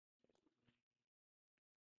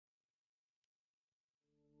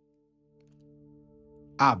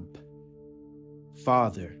Ab,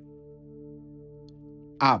 father.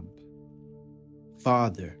 Ab,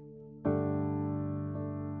 father.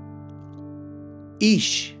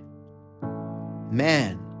 Ish,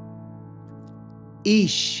 man.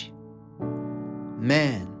 Ish,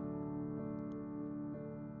 man.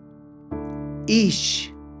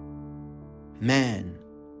 Ish, man.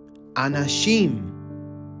 Anashim,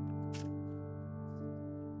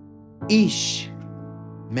 ish,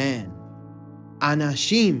 man.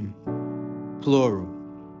 Anashim, plural.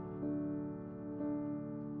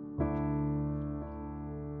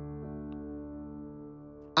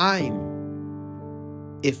 I'm,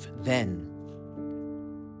 if then.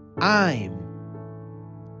 I'm,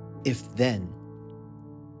 if then.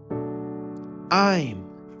 I'm,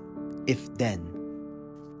 if then.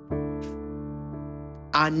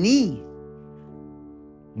 Ani,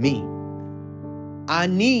 me.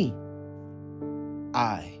 Ani,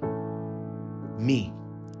 I. Me.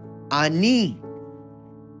 Ani,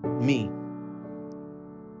 me.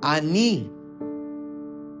 Ani,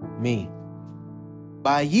 me.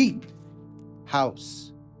 Bayit,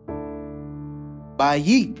 house.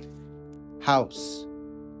 Bayit, house.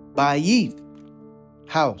 Bayit,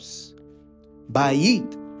 house.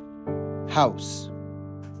 Bayit, house.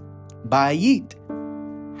 Bayit,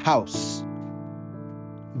 house.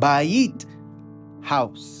 Bayit,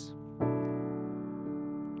 house.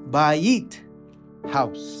 Bayit,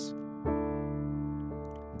 house.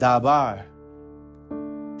 Dabar,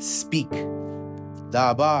 speak.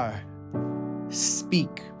 Dabar,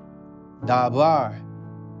 speak. Dabar,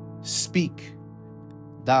 speak.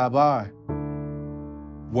 Dabar,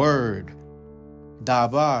 word.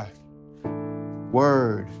 Dabar,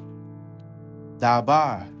 word.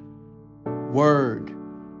 Dabar, word.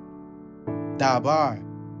 Dabar,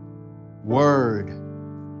 word.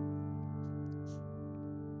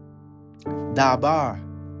 Dabar,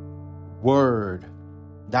 word.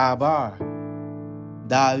 Dabar,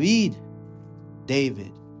 David,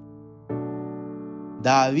 David.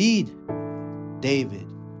 David, David.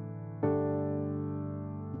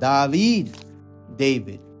 David,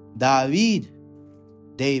 David. David,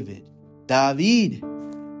 David. David,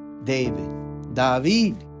 David.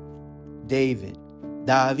 David, David.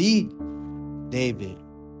 David, David.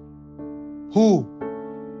 Who?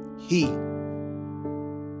 He.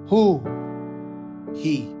 Who?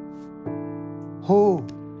 He. Who?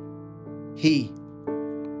 He.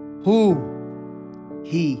 Who?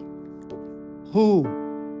 He. Who?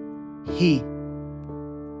 He.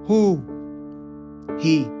 Who?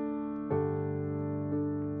 He.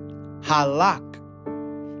 Halak,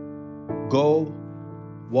 go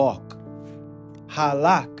walk.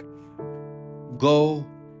 Halak, go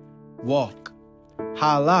walk.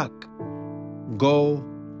 Halak, go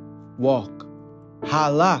walk.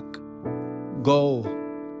 Halak, go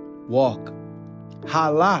walk.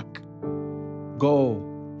 Halak, go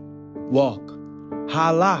walk.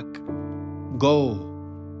 Halak, go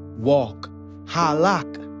walk.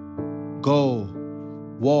 Halak, go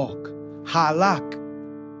walk. Halak,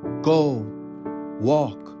 go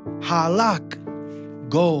walk. Halak,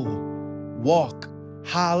 go walk.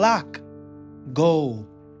 Halak, go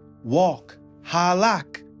walk.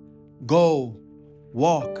 Halak, go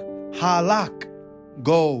walk. Halak,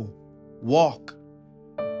 go walk.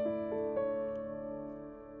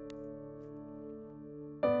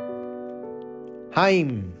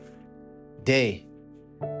 Haim, day.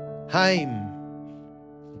 Haim,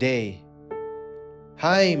 day.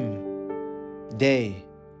 Haim, day.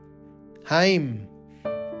 Haim,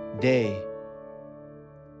 day.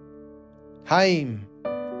 Haim,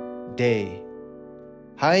 day.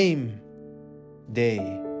 Haim,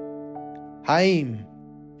 day. Haim,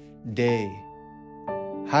 day.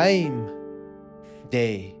 Haim,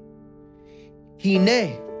 day.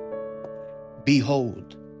 Hine,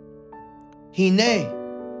 behold. Hine,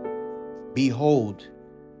 behold.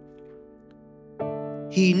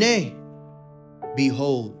 Hine,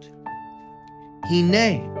 behold.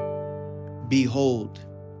 Hine, behold.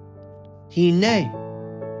 Hine,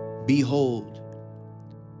 behold.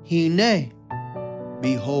 Hine,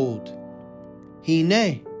 behold.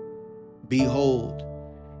 Hine, behold.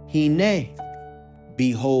 Hine,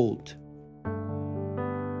 behold.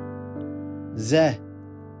 Ze,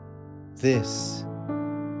 this.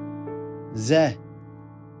 Ze,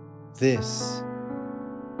 this.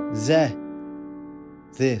 Ze,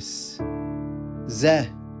 this. Ze,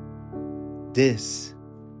 this.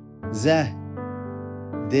 Ze,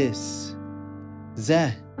 this.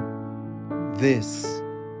 Ze, this.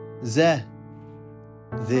 Ze,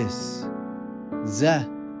 this. Ze,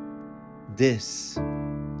 this.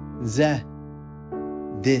 Ze,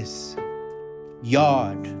 this.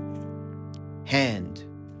 yard, hand,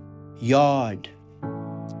 yard,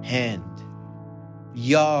 hand,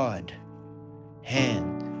 yard,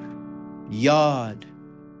 hand, yard,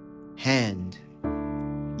 hand,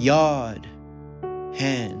 yard,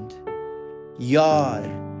 hand,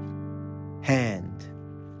 yard, hand,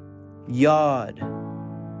 yard,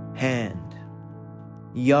 hand,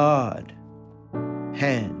 yard,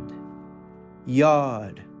 hand,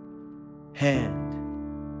 yard,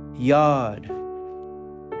 hand, yard,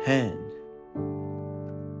 hand.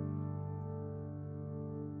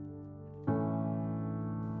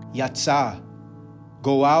 Yatsa,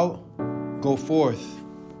 go out, go forth.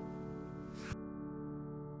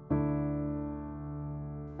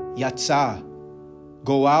 Yatsa,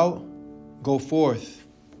 go out, go forth.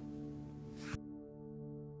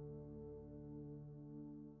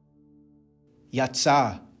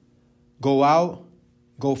 Yatsa, go out,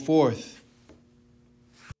 go forth.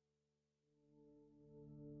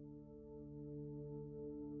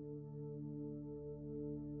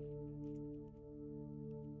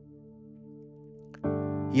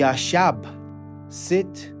 Yashab,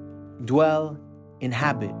 sit, dwell,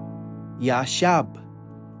 inhabit. Yashab,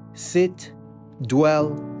 sit,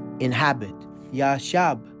 dwell, inhabit.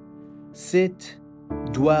 Yashab, sit,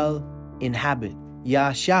 dwell, inhabit.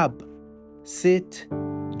 Yashab, sit,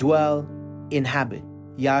 dwell, inhabit.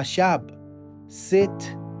 Yashab,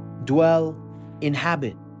 sit, dwell,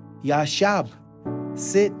 inhabit. Yashab,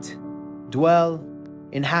 sit, dwell,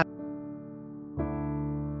 inhabit.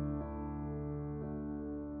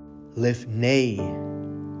 Lifnei,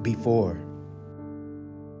 before.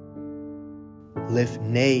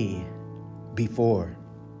 Lifnei, before.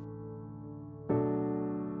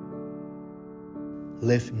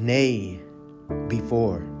 Lifnei,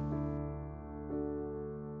 before.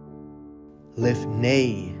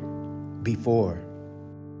 Lifnei, before.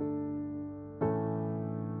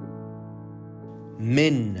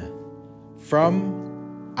 Min,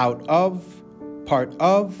 from, out of, part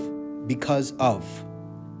of, because of.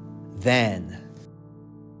 Than.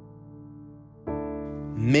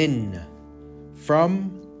 Min,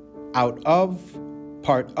 from, out of,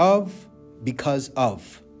 part of, because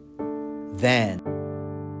of. Than.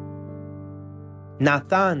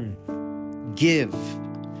 Nathan, give.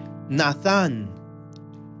 Nathan,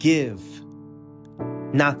 give.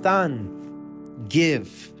 Nathan,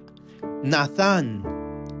 give.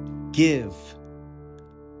 Nathan, give.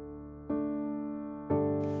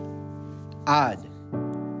 Ad,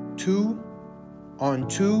 to,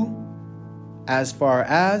 unto, as far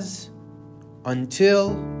as,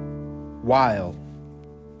 until, while.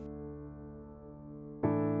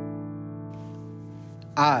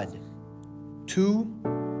 Ad, to,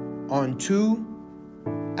 unto,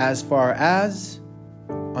 as far as,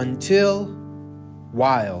 until,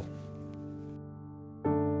 while.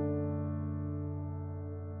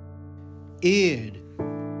 Id,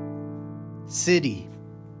 city.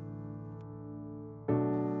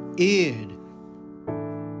 Id,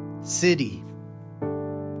 city.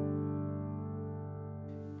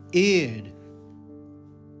 Id,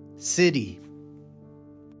 city.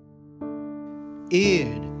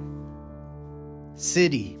 Id,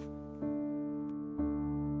 city.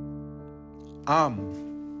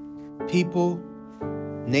 People,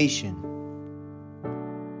 nation.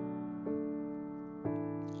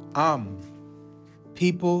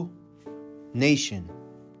 People, nation.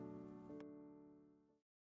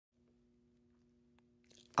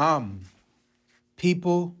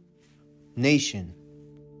 People, nation.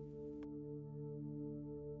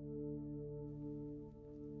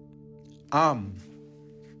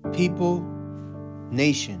 People,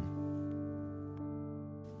 nation.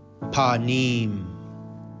 Panim,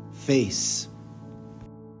 face.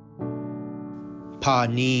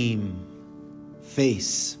 Panim,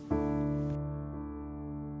 face.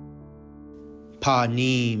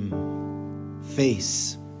 Panim,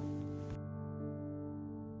 face.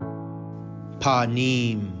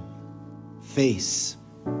 Panim, face.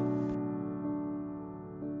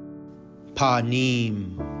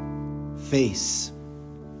 Panim, face.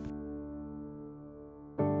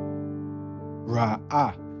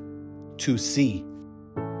 Ra'ah, to see.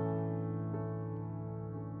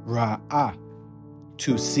 Ra'ah,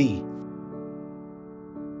 to see.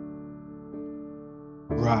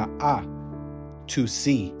 Ra'ah, to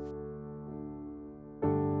see.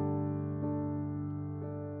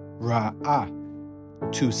 Ra'ah,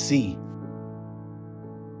 to see.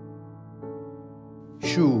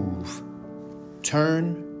 Shuv,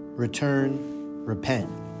 turn, return, repent.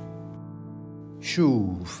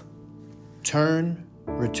 Shuv, turn,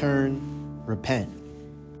 return, repent.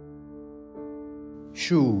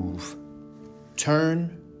 Shuv, Turn,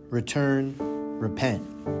 return, repent.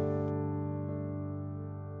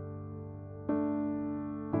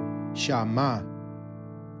 Shama,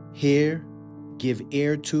 hear, give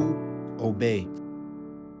ear to, obey.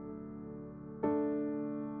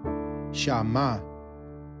 Shama,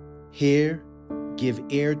 hear, give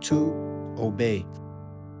ear to, obey.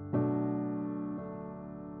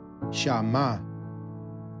 Shama,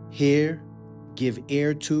 hear, give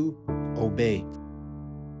ear to, obey.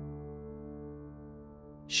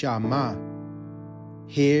 Shama,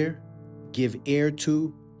 hear, give ear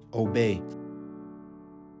to, obey.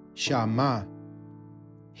 Shama,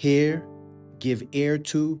 hear, give ear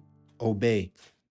to, obey.